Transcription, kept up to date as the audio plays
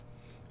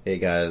Hey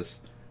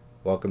guys,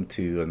 welcome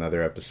to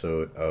another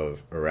episode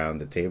of Around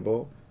the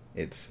Table.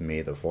 It's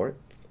May the 4th.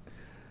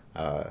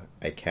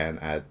 I can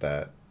add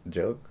that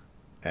joke,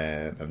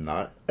 and I'm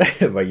not,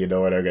 but you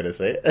know what I'm gonna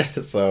say,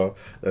 so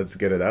that's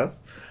good enough.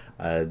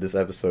 This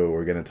episode,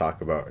 we're gonna talk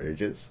about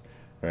urges,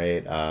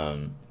 right?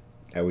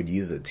 I would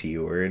use a T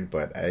word,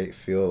 but I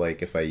feel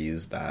like if I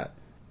use that,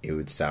 it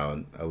would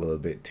sound a little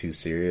bit too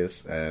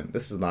serious, and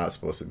this is not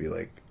supposed to be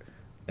like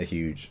a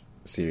huge,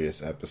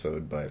 serious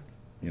episode, but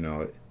you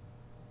know,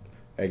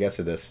 I guess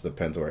it just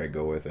depends where I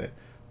go with it.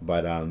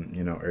 But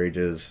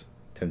urges,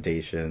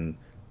 temptation,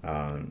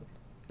 um,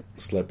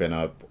 slipping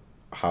up,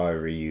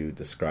 however you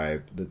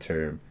describe the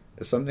term,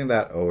 is something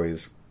that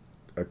always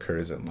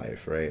occurs in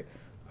life, right?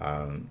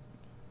 Um,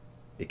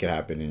 it can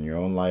happen in your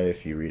own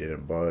life. You read it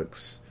in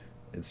books.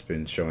 It's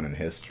been shown in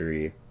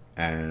history,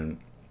 and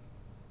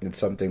it's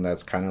something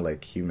that's kind of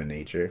like human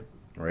nature,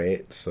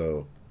 right?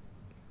 So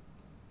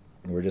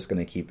we're just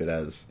gonna keep it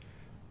as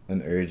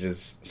an urge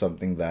is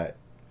something that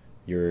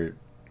you're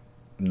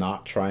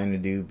not trying to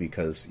do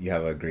because you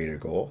have a greater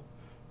goal,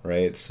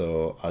 right?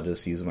 So I'll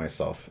just use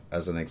myself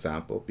as an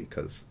example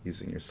because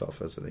using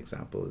yourself as an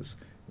example is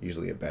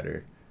usually a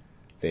better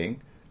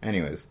thing.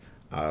 Anyways,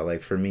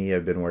 like for me,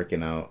 I've been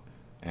working out,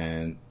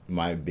 and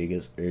my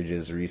biggest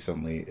urges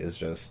recently is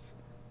just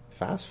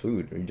fast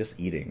food or just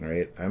eating,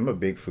 right? I'm a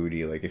big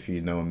foodie. Like if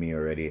you know me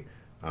already,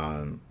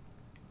 um,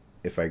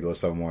 if I go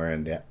somewhere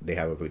and they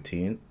have a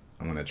poutine,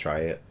 I'm gonna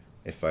try it.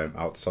 If I'm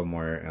out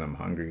somewhere and I'm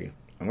hungry,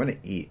 I'm gonna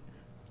eat.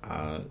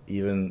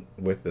 Even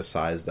with the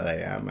size that I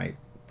am, I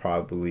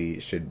probably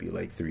should be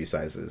like three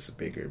sizes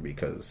bigger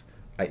because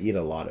I eat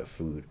a lot of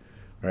food,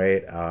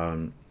 right?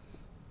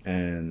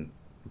 And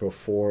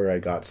before I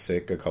got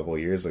sick a couple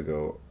years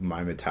ago,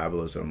 my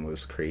metabolism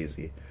was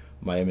crazy.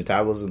 My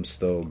metabolism's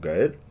still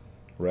good,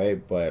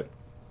 right? But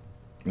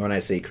when I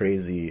say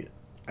crazy,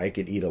 I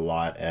could eat a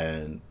lot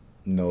and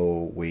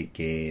no weight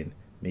gain,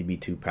 maybe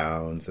 2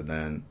 pounds, and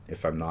then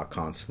if I'm not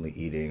constantly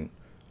eating,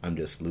 I'm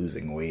just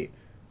losing weight,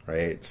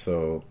 right?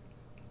 So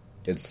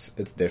it's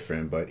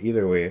different, but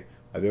either way,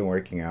 I've been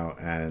working out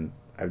and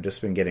I've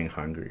just been getting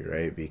hungry,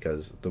 right?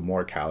 Because the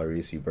more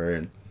calories you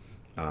burn,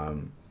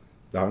 um,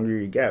 the hungrier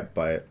you get.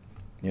 But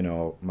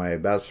my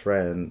best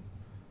friend,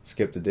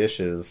 Skip the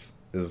Dishes,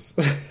 is,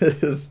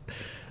 is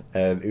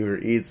and Uber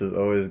Eats is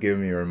always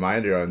giving me a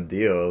reminder on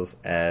deals,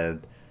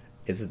 and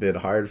it's been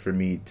hard for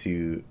me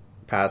to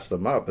pass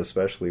them up,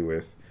 especially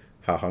with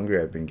how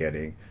hungry I've been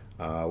getting.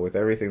 With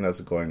everything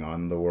that's going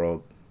on in the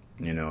world,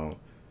 you know,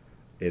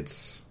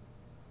 it's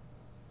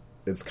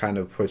it's kind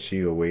of puts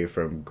you away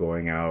from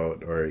going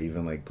out or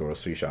even like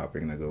grocery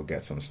shopping to go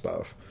get some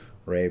stuff,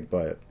 right?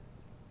 But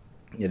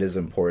it is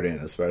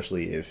important,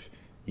 especially if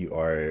you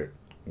are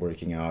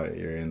working out,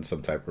 you're in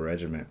some type of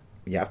regimen.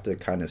 You have to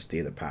kind of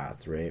stay the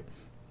path, right?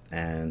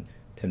 And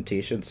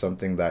temptation,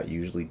 something that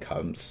usually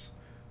comes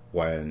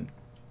when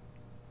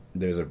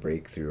there's a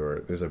breakthrough or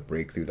there's a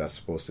breakthrough that's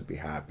supposed to be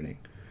happening,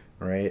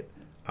 right?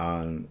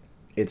 Um,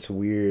 it's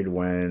weird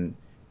when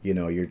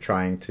you're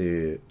trying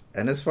to,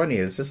 and it's funny.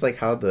 It's just like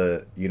how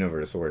the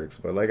universe works.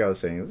 But like I was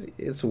saying,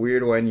 it's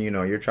weird when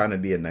you're trying to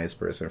be a nice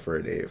person for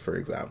a day, for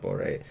example,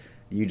 right?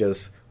 You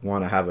just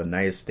want to have a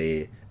nice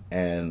day,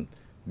 and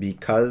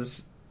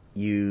because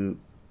you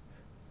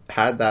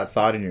had that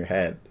thought in your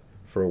head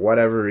for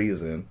whatever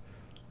reason,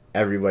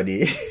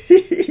 everybody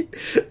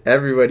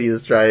everybody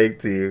is trying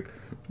to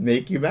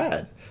make you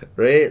mad,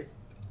 right?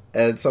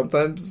 And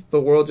sometimes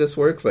the world just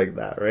works like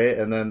that, right?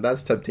 And then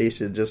that's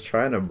temptation, just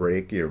trying to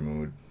break your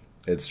mood.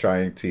 It's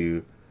trying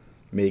to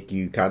make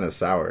you kind of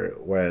sour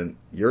when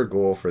your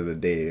goal for the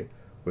day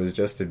was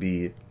just to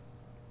be,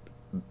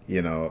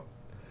 you know,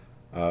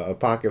 a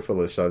pocket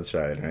full of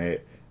sunshine, right?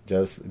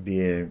 Just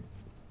being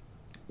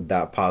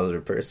that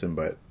positive person,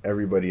 but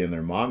everybody and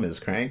their mom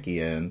is cranky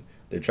and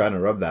they're trying to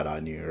rub that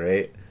on you,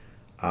 right?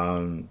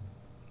 Um,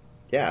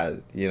 yeah,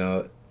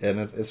 and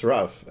it's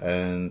rough,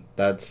 and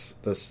that's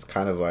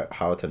kind of like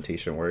how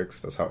temptation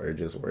works. That's how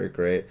urges work,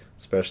 right?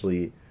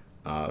 Especially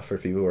for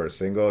people who are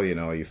single.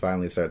 You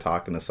finally start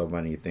talking to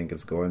someone, you think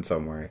it's going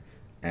somewhere,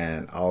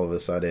 and all of a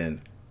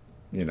sudden,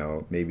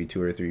 maybe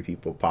two or three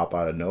people pop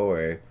out of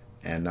nowhere,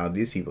 and now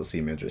these people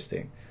seem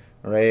interesting,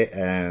 right?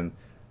 And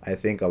I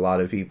think a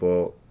lot of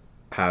people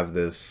have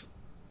this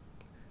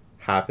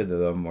happen to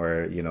them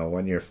where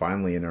when you're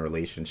finally in a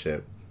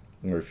relationship,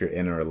 or if you're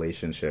in a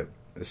relationship,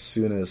 as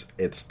soon as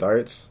it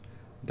starts,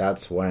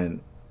 that's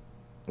when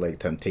like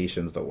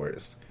temptation's the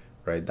worst,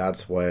 right?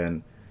 That's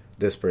when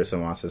this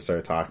person wants to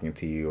start talking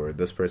to you, or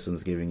this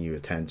person's giving you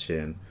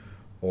attention,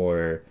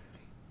 or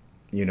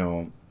you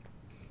know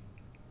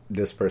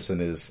this person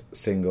is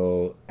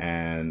single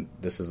and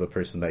this is the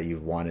person that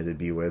you've wanted to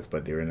be with,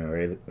 but they're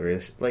in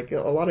like a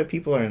lot of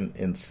people are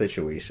in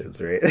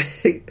situations, right?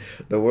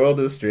 The world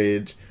is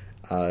strange.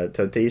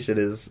 Temptation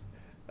is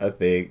a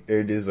thing.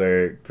 Urges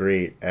are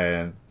great,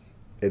 and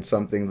it's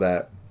something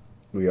that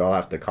we all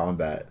have to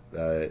combat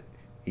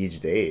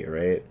each day,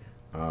 right?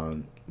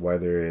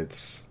 Whether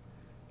it's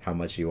how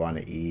much you want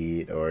to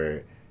eat,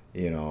 or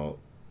you know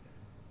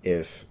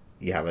if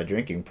you have a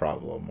drinking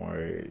problem,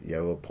 or you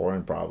have a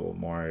porn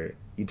problem, or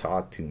you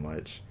talk too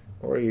much,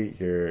 or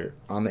you're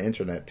on the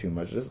internet too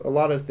much. There's a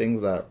lot of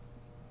things that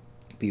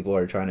people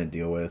are trying to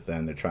deal with,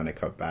 and they're trying to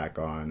cut back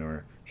on,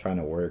 or trying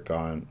to work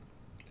on.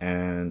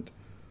 And,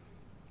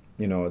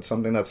 it's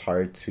something that's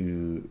hard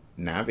to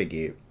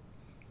navigate,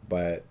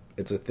 but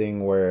it's a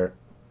thing where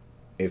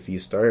if you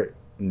start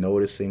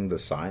noticing the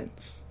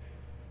signs,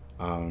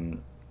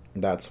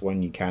 that's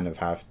when you kind of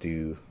have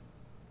to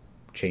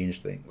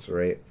change things,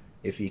 right?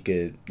 If you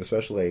could,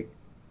 especially like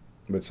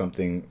with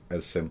something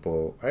as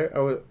simple,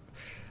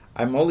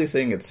 I'm only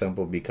saying it's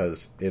simple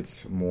because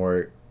it's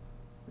more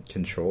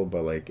controlled,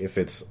 but like if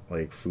it's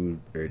like food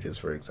urges,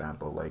 for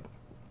example, like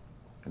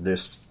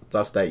there's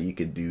stuff that you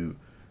could do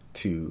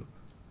to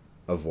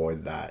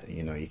avoid that.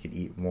 You could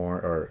eat more,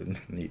 or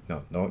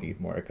no, don't eat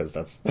more, because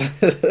that's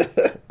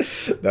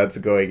that's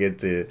going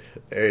into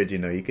urge.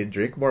 You could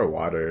drink more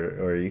water,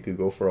 or you could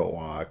go for a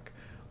walk,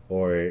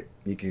 or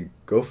you could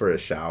go for a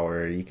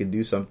shower. You could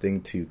do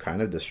something to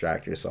kind of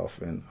distract yourself.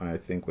 And I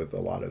think with a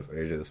lot of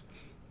urges,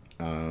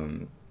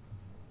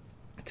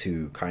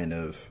 to kind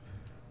of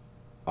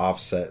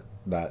offset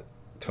that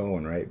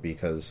tone, right?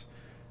 Because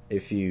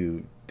if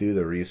you do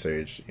the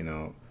research,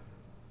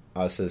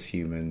 us as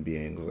human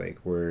beings, like,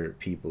 we're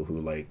people who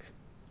like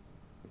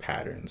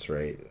patterns,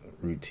 right?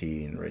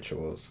 Routine,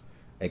 rituals,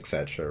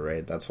 etc.,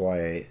 right? That's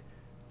why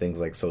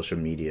things like social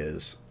media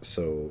is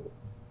so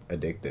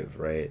addictive,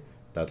 right?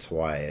 That's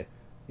why,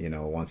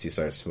 once you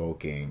start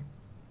smoking,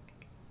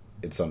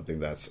 it's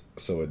something that's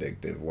so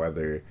addictive,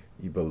 whether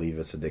you believe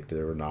it's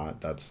addictive or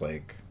not. That's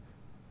like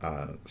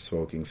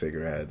smoking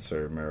cigarettes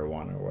or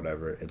marijuana or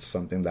whatever. It's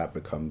something that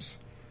becomes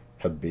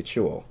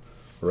habitual,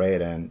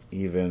 right? And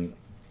even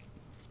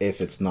if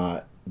it's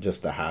not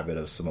just the habit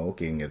of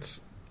smoking,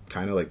 it's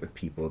kind of like the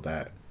people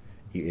that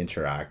you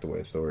interact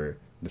with, or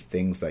the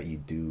things that you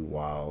do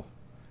while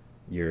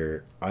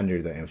you're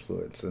under the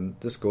influence. And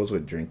this goes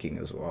with drinking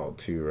as well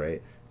too,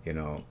 right?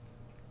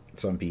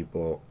 Some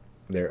people,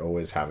 they're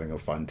always having a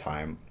fun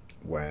time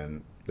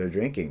when they're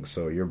drinking,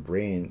 so your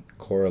brain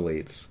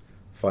correlates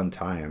fun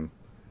time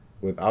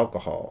with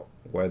alcohol,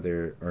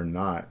 whether or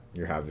not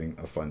you're having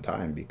a fun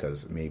time,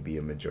 because maybe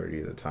a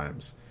majority of the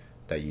times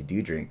that you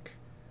do drink,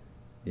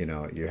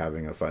 you're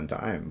having a fun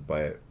time.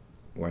 But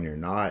when you're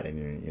not,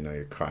 and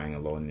you're crying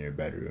alone in your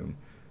bedroom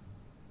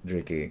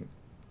drinking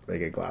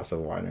like a glass of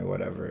wine or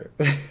whatever,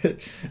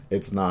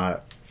 it's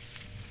not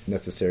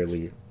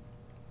necessarily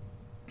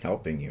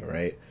helping you,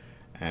 right?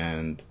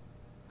 And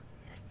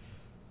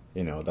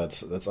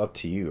that's up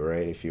to you,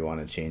 right? If you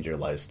want to change your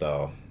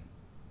lifestyle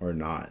or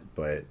not.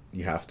 But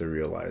you have to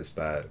realize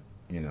that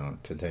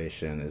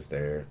temptation is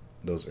there,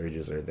 those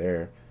urges are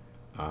there,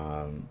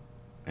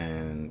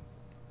 and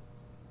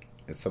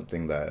it's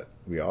something that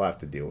we all have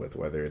to deal with,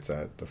 whether it's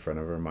at the front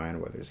of our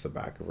mind, whether it's the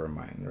back of our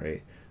mind,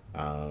 right?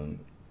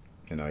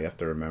 You have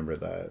to remember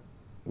that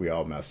we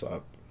all mess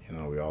up.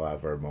 We all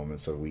have our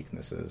moments of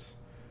weaknesses,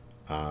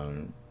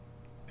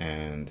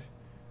 and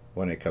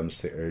when it comes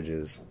to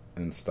urges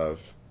and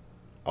stuff,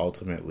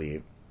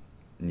 ultimately,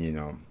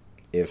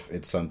 if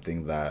it's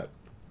something that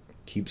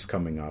keeps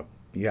coming up,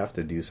 you have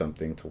to do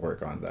something to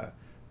work on that,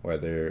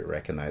 whether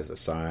recognize the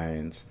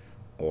signs,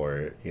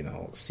 or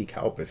seek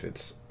help if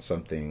it's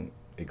something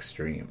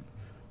extreme,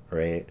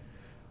 right?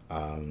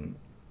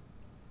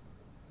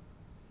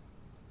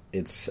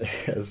 It's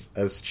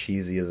as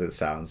cheesy as it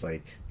sounds,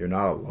 like, you're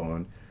not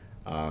alone.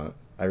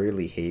 I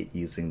really hate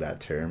using that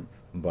term,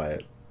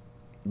 but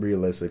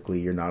realistically,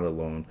 you're not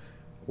alone.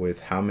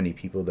 With how many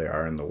people there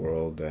are in the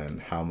world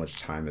and how much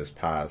time has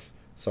passed,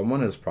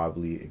 someone has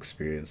probably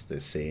experienced the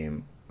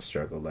same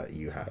struggle that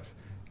you have.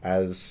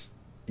 As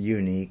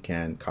unique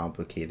and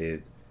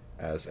complicated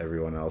as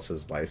everyone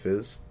else's life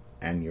is,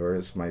 and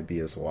yours might be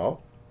as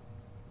well,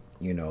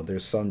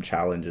 there's some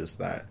challenges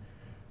that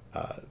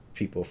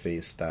people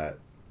face that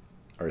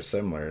are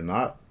similar,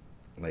 not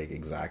like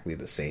exactly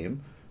the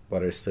same,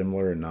 but are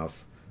similar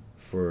enough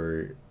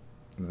for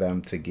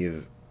them to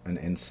give an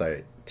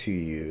insight to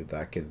you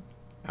that could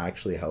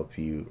actually help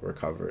you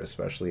recover,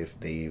 especially if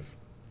they've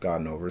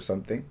gotten over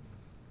something,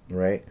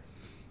 right?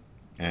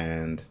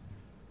 And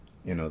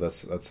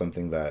that's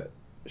something that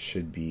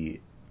should be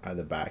at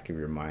the back of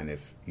your mind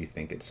if you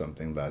think it's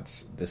something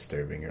that's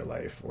disturbing your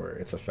life, or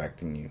it's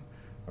affecting you,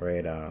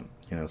 right?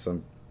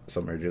 Some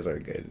urges are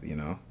good.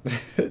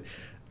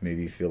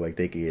 Maybe you feel like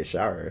taking a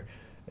shower,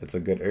 it's a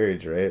good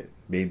urge, right?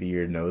 Maybe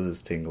your nose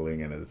is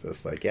tingling and it's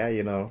just like,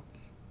 yeah,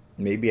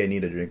 maybe I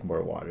need to drink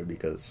more water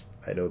because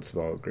I don't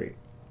smell great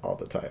all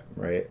the time,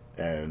 right?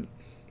 And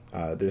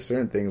there's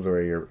certain things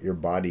where your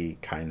body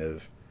kind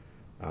of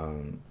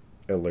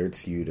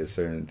alerts you to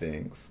certain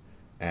things,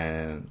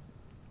 and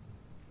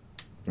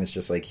it's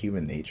just like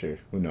human nature.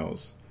 Who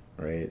knows,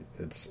 right?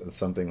 It's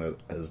something that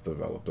has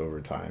developed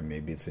over time.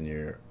 Maybe it's in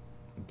your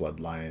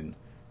bloodline,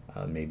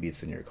 maybe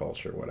it's in your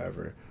culture,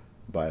 whatever.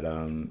 But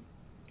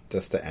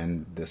just to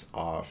end this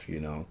off,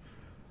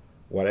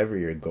 whatever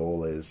your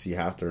goal is, you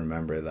have to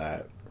remember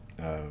that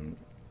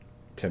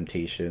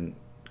temptation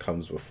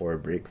comes before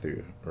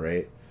breakthrough,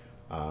 right?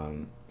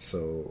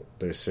 So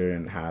there's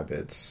certain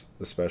habits,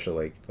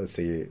 especially like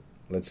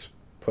let's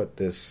put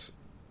this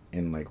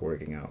in like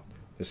working out.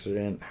 There's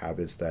certain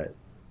habits that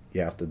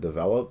you have to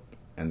develop,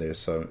 and there's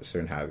some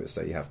certain habits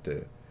that you have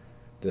to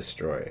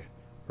destroy,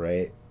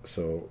 right?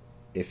 So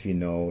if you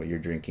know you're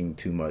drinking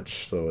too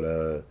much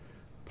soda,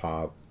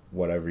 pop,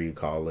 whatever you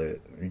call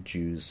it, or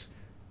juice,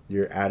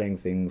 you're adding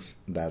things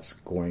that's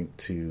going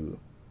to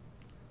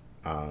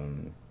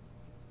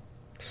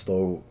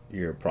slow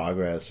your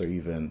progress or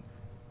even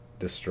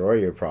destroy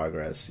your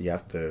progress. You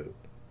have to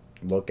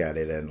look at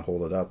it and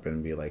hold it up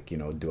and be like,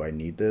 do I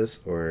need this,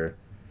 or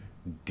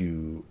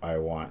do I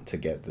want to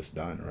get this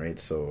done, right?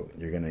 So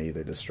you're going to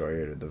either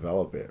destroy it or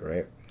develop it,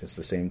 right? It's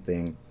the same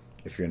thing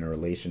if you're in a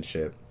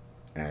relationship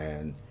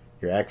and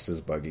your ex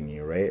is bugging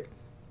you, right?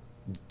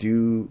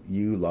 Do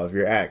you love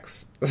your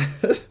ex?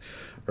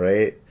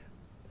 Right?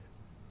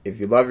 If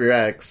you love your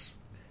ex,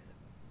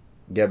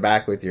 get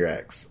back with your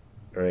ex,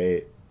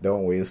 right?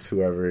 Don't waste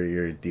whoever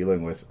you're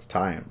dealing with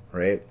time,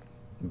 right?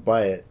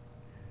 But,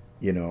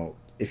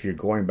 if you're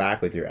going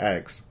back with your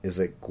ex, is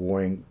it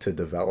going to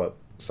develop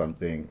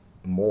something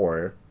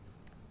more,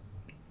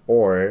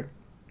 or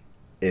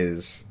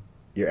is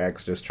your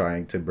ex just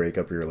trying to break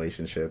up your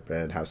relationship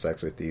and have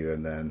sex with you,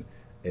 and then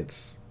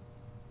it's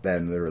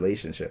then the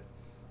relationship,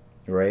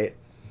 right?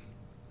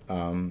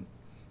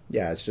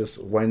 Yeah, it's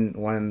just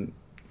when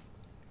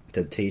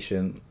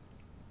temptation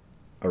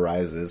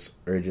arises,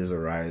 urges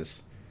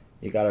arise,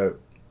 you gotta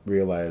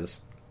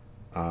realize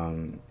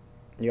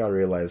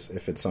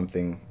if it's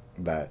something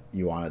that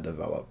you want to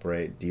develop,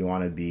 right? Do you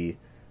want to be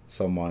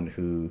someone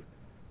who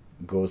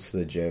goes to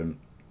the gym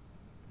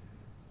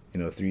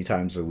 3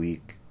 times a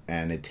week,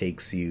 and it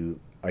takes you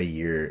a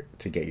year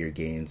to get your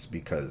gains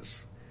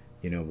because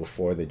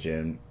before the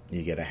gym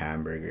you get a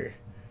hamburger,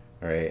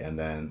 right? And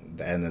then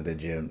the end of the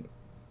gym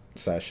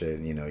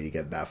session, you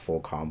get that full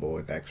combo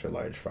with extra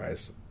large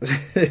fries,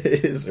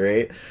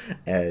 right?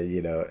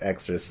 And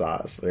extra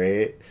sauce,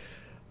 right?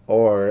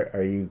 Or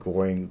are you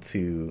going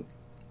to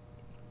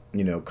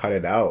cut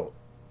it out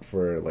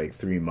for like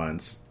 3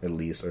 months at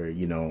least, or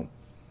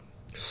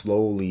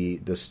slowly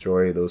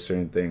destroy those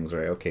certain things,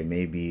 right? Okay,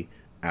 maybe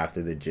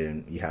after the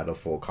gym you had a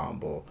full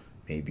combo,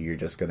 maybe you're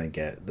just gonna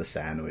get the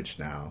sandwich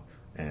now,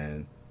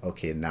 and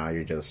okay, now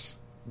you're just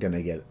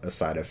gonna get a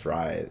side of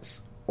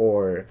fries,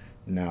 or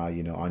now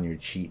on your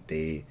cheat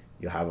day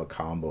you'll have a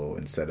combo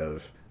instead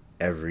of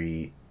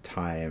every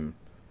time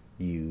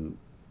you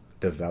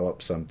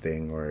develop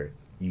something or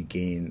you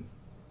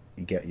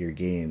get your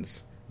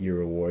gains, you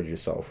reward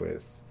yourself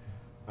with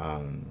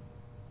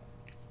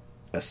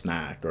a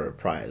snack or a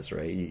prize,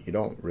 right? You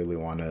don't really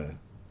want to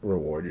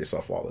reward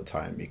yourself all the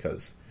time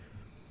because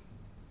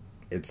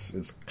it's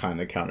kind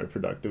of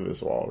counterproductive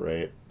as well,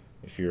 right?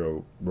 If you're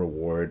a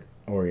reward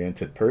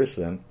oriented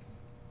person,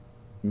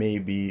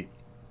 maybe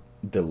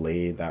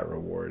delay that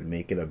reward,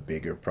 make it a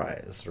bigger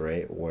prize,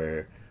 right?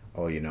 Where,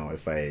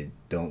 if I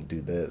don't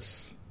do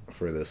this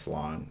for this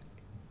long,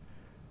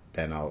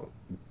 then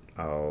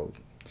I'll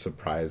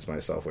surprise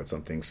myself with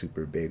something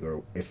super big,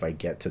 or if I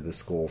get to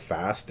this goal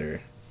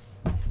faster,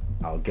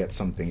 I'll get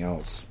something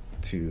else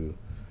to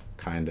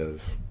kind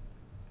of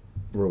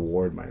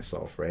reward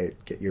myself, right?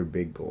 Get your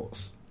big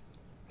goals.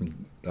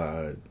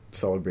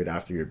 Celebrate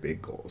after your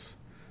big goals,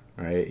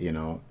 right?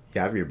 You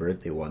have your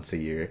birthday once a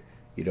year.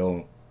 You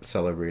don't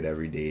celebrate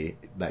every day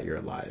that you're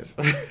alive,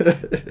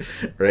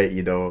 right?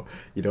 You don't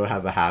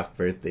have a half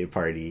birthday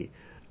party.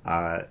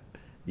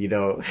 You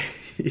don't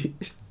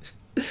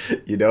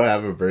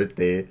have a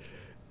birthday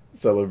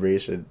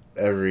celebration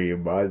every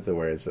month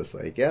where it's just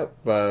like, yep,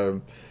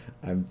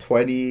 I'm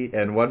 20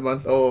 and 1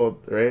 month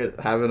old, right?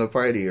 Having a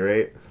party,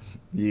 right?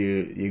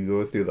 You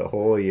go through the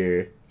whole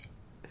year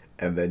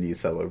and then you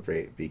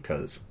celebrate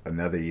because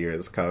another year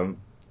has come,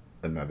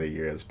 another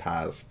year has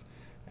passed,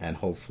 and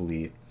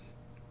hopefully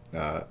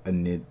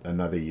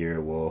another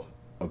year will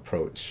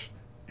approach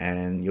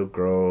and you'll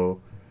grow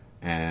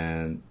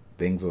and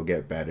things will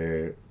get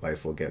better,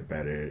 life will get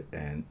better,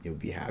 and you'll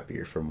be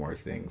happier for more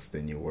things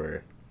than you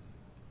were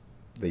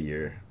the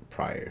year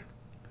prior.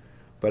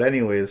 But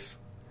anyways,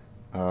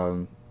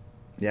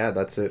 yeah,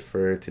 that's it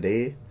for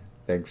today.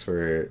 Thanks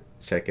for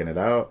checking it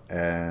out,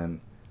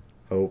 and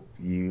hope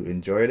you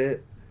enjoyed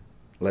it.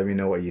 Let me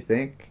know what you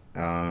think.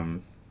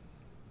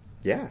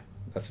 Yeah,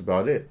 that's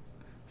about it.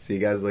 See you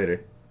guys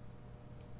later.